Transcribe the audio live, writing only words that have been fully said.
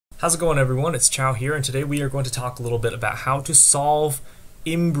How's it going, everyone? It's Chow here, and today we are going to talk a little bit about how to solve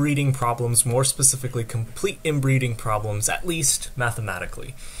inbreeding problems, more specifically complete inbreeding problems, at least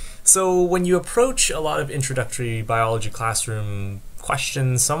mathematically. So when you approach a lot of introductory biology classroom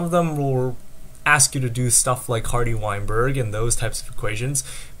questions, some of them will ask you to do stuff like Hardy-Weinberg and those types of equations,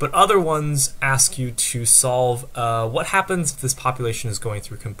 but other ones ask you to solve what happens if this population is going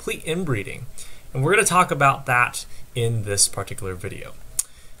through complete inbreeding. And we're going to talk about that in this particular video.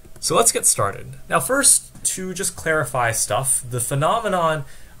 So let's get started. Now first, to just clarify stuff, the phenomenon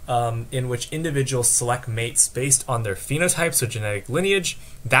in which individuals select mates based on their phenotypes or genetic lineage,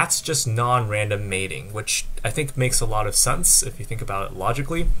 that's just non-random mating, which I think makes a lot of sense if you think about it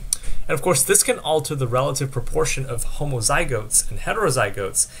logically. And of course, this can alter the relative proportion of homozygotes and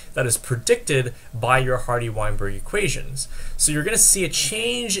heterozygotes that is predicted by your Hardy-Weinberg equations. So you're going to see a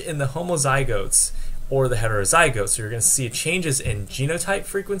change in the homozygotes or the heterozygotes. So you're going to see changes in genotype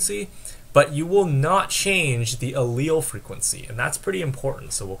frequency, but you will not change the allele frequency, and that's pretty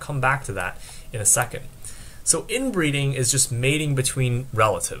important. So we'll come back to that in a second. So inbreeding is just mating between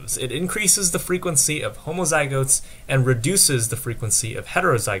relatives. It increases the frequency of homozygotes and reduces the frequency of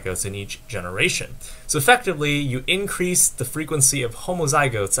heterozygotes in each generation. So effectively, you increase the frequency of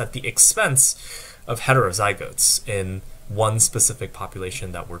homozygotes at the expense of heterozygotes in one specific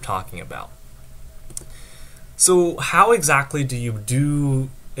population that we're talking about. So how exactly do you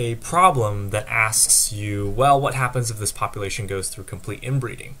do a problem that asks you, well, what happens if this population goes through complete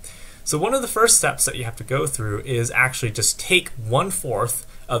inbreeding? So one of the first steps that you have to go through is actually just take 1/4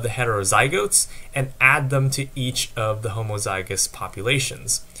 of the heterozygotes and add them to each of the homozygous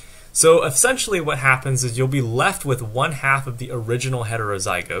populations. So essentially what happens is you'll be left with 1/2 of the original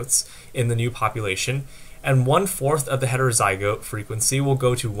heterozygotes in the new population, and 1/4 of the heterozygote frequency will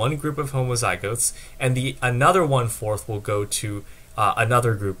go to one group of homozygotes, and the another 1/4 will go to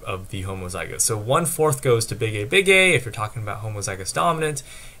another group of the homozygotes. So 1/4 goes to big A if you're talking about homozygous dominant,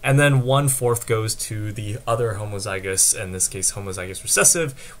 and then 1/4 goes to the other homozygous, in this case homozygous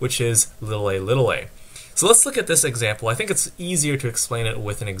recessive, which is a. So let's look at this example. I think it's easier to explain it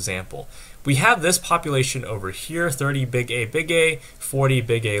with an example. We have this population over here, 30 big A, 40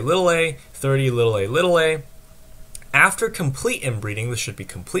 big A, 30 a. After complete inbreeding, this should be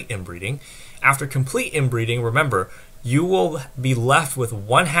complete inbreeding. After complete inbreeding, remember, you will be left with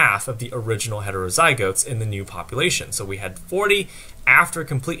 1/2 of the original heterozygotes in the new population. So we had 40. After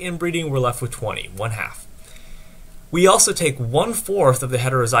complete inbreeding, we're left with 20, 1/2. We also take 1/4 of the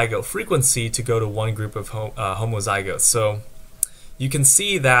heterozygote frequency to go to one group of homozygotes. So you can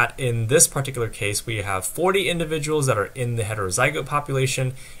see that in this particular case, we have 40 individuals that are in the heterozygote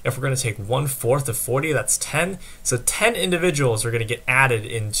population. If we're going to take 1/4 of 40, that's 10. So 10 individuals are going to get added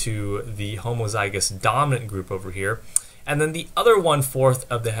into the homozygous dominant group over here. And then the other 1/4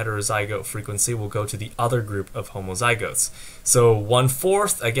 of the heterozygote frequency will go to the other group of homozygotes. So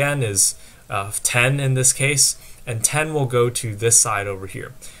 1/4, again, is 10 in this case, and 10 will go to this side over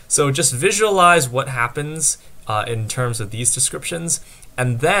here. So just visualize what happens in terms of these descriptions,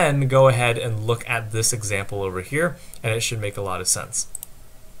 and then go ahead and look at this example over here, and it should make a lot of sense.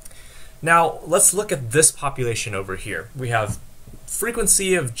 Now let's look at this population over here. We have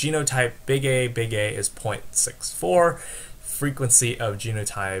frequency of genotype big A is 0.64, frequency of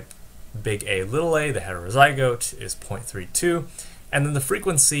genotype big A, the heterozygote, is 0.32, and then the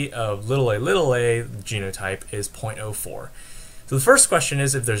frequency of a genotype is 0.04. So the first question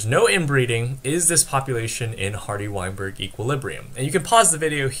is, if there's no inbreeding, is this population in Hardy-Weinberg equilibrium? And you can pause the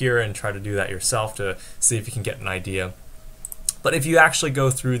video here and try to do that yourself to see if you can get an idea. But if you actually go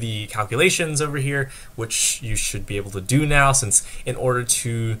through the calculations over here, which you should be able to do now, since in order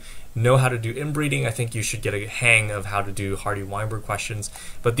to know how to do inbreeding, I think you should get a hang of how to do Hardy-Weinberg questions.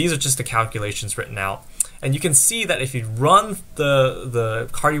 But these are just the calculations written out. And you can see that if you run the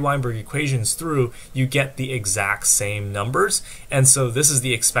Hardy-Weinberg equations through, you get the exact same numbers. And so this is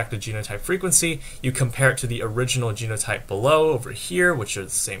the expected genotype frequency. You compare it to the original genotype below over here, which are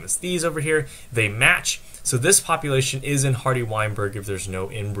the same as these over here. They match. So this population is in Hardy-Weinberg if there's no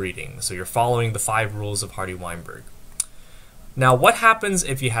inbreeding. So you're following the 5 rules of Hardy-Weinberg. Now what happens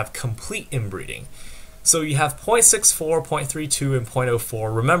if you have complete inbreeding? So you have 0.64, 0.32, and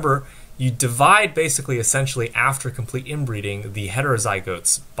 0.04. Remember, you divide basically essentially after complete inbreeding the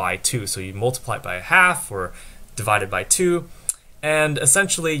heterozygotes by 2. So you multiply it by 1/2 or divide it by 2, and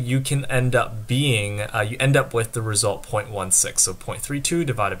essentially you can end up being, you end up with the result 0.16. So 0.32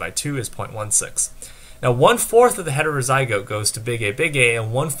 divided by 2 is 0.16. Now 1/4 of the heterozygote goes to big A,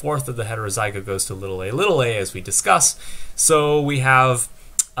 and 1/4 of the heterozygote goes to a, as we discussed. So we have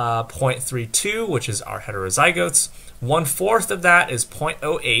 0.32, which is our heterozygotes, 1/4 of that is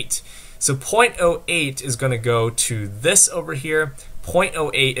 0.08. So 0.08 is going to go to this over here.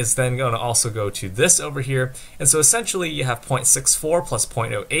 0.08 is then going to also go to this over here. And so essentially you have 0.64 plus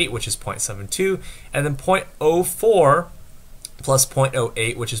 0.08, which is 0.72, and then 0.04 plus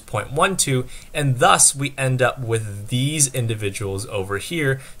 0.08, which is 0.12, and thus we end up with these individuals over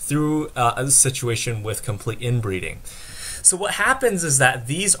here through a situation with complete inbreeding. So what happens is that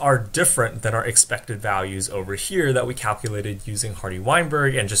these are different than our expected values over here that we calculated using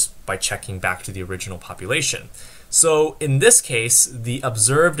Hardy-Weinberg and just by checking back to the original population. So in this case, the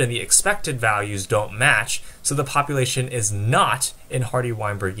observed and the expected values don't match, so the population is not in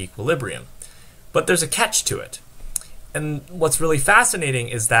Hardy-Weinberg equilibrium. But there's a catch to it. And what's really fascinating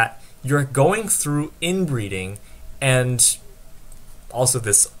is that you're going through inbreeding, and also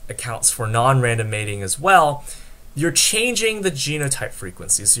this accounts for non-random mating as well. You're changing the genotype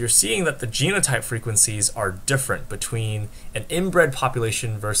frequencies. So you're seeing that the genotype frequencies are different between an inbred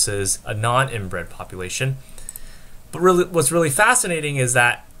population versus a non-inbred population. But really, what's really fascinating is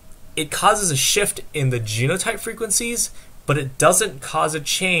that it causes a shift in the genotype frequencies, but it doesn't cause a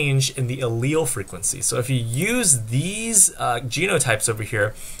change in the allele frequency. So if you use these genotypes over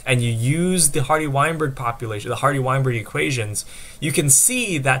here and you use the Hardy-Weinberg population, the Hardy-Weinberg equations, you can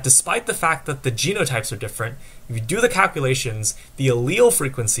see that despite the fact that the genotypes are different, if you do the calculations, the allele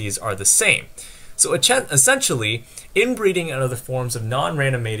frequencies are the same. So essentially, inbreeding and other forms of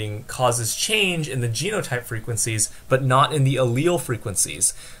non-random mating causes change in the genotype frequencies, but not in the allele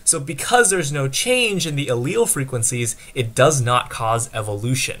frequencies. So because there's no change in the allele frequencies, it does not cause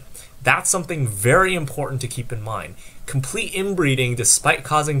evolution. That's something very important to keep in mind. Complete inbreeding, despite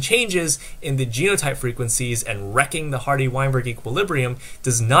causing changes in the genotype frequencies and wrecking the Hardy-Weinberg equilibrium,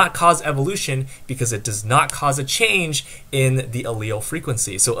 does not cause evolution because it does not cause a change in the allele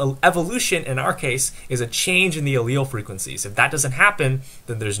frequency. So evolution, in our case, is a change in the allele frequencies. If that doesn't happen,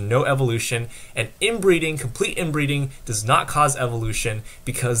 then there's no evolution. And inbreeding, complete inbreeding, does not cause evolution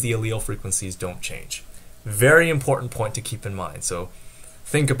because the allele frequencies don't change. Very important point to keep in mind. So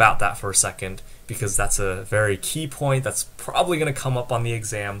think about that for a second, because that's a very key point that's probably going to come up on the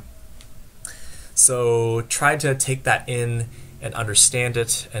exam. So try to take that in and understand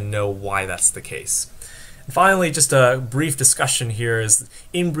it and know why that's the case. And finally, just a brief discussion here is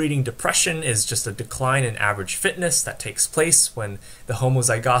inbreeding depression is just a decline in average fitness that takes place when the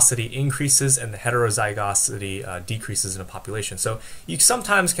homozygosity increases and the heterozygosity decreases in a population. So you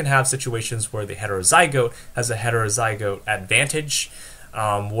sometimes can have situations where the heterozygote has a heterozygote advantage,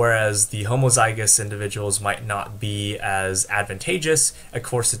 whereas the homozygous individuals might not be as advantageous. Of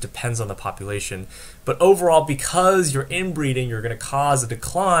course, it depends on the population. But overall, because you're inbreeding, you're going to cause a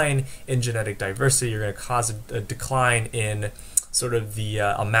decline in genetic diversity. You're going to cause a decline in sort of the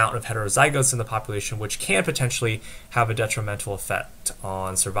amount of heterozygotes in the population, which can potentially have a detrimental effect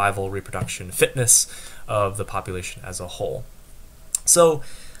on survival, reproduction, fitness of the population as a whole. So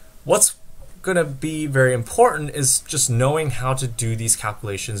what's going to be very important is just knowing how to do these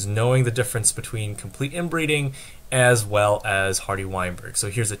calculations, knowing the difference between complete inbreeding as well as Hardy-Weinberg.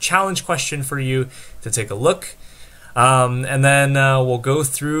 So here's a challenge question for you to take a look, and then we'll go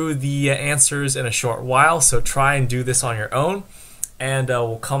through the answers in a short while. So try and do this on your own, and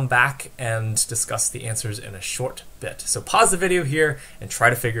we'll come back and discuss the answers in a short bit. So pause the video here and try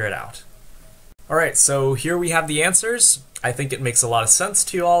to figure it out. Alright, so here we have the answers. I think it makes a lot of sense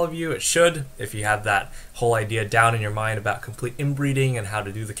to all of you. It should, if you have that whole idea down in your mind about complete inbreeding and how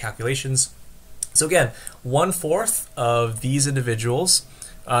to do the calculations. So again, 1/4 of these individuals,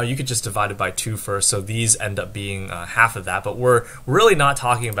 you could just divide it by 2 first, so these end up being half of that, but we're really not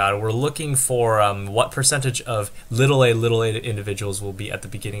talking about it. We're looking for what percentage of little a individuals will be at the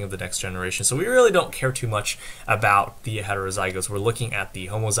beginning of the next generation. So we really don't care too much about the heterozygotes. We're looking at the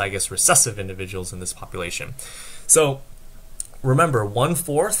homozygous recessive individuals in this population. So remember,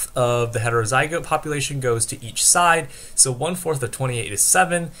 1/4 of the heterozygote population goes to each side, so 1/4 of 28 is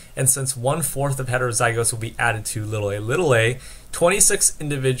 7, and since 1/4 of heterozygotes will be added to little a, 26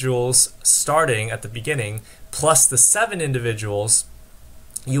 individuals starting at the beginning, plus the 7 individuals,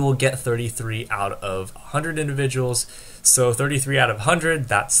 you will get 33 out of 100 individuals, so 33 out of 100,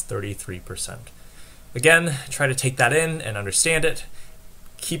 that's 33%. Again, try to take that in and understand it.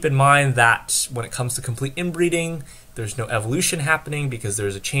 Keep in mind that when it comes to complete inbreeding, there's no evolution happening because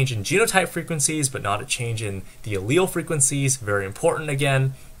there's a change in genotype frequencies, but not a change in the allele frequencies. Very important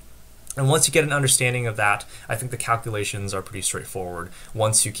again. And once you get an understanding of that, I think the calculations are pretty straightforward.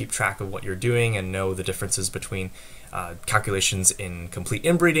 Once you keep track of what you're doing and know the differences between calculations in complete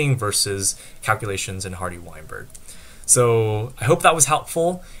inbreeding versus calculations in Hardy-Weinberg. So I hope that was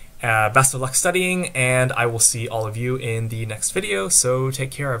helpful. Best of luck studying, and I will see all of you in the next video, so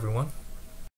take care, everyone.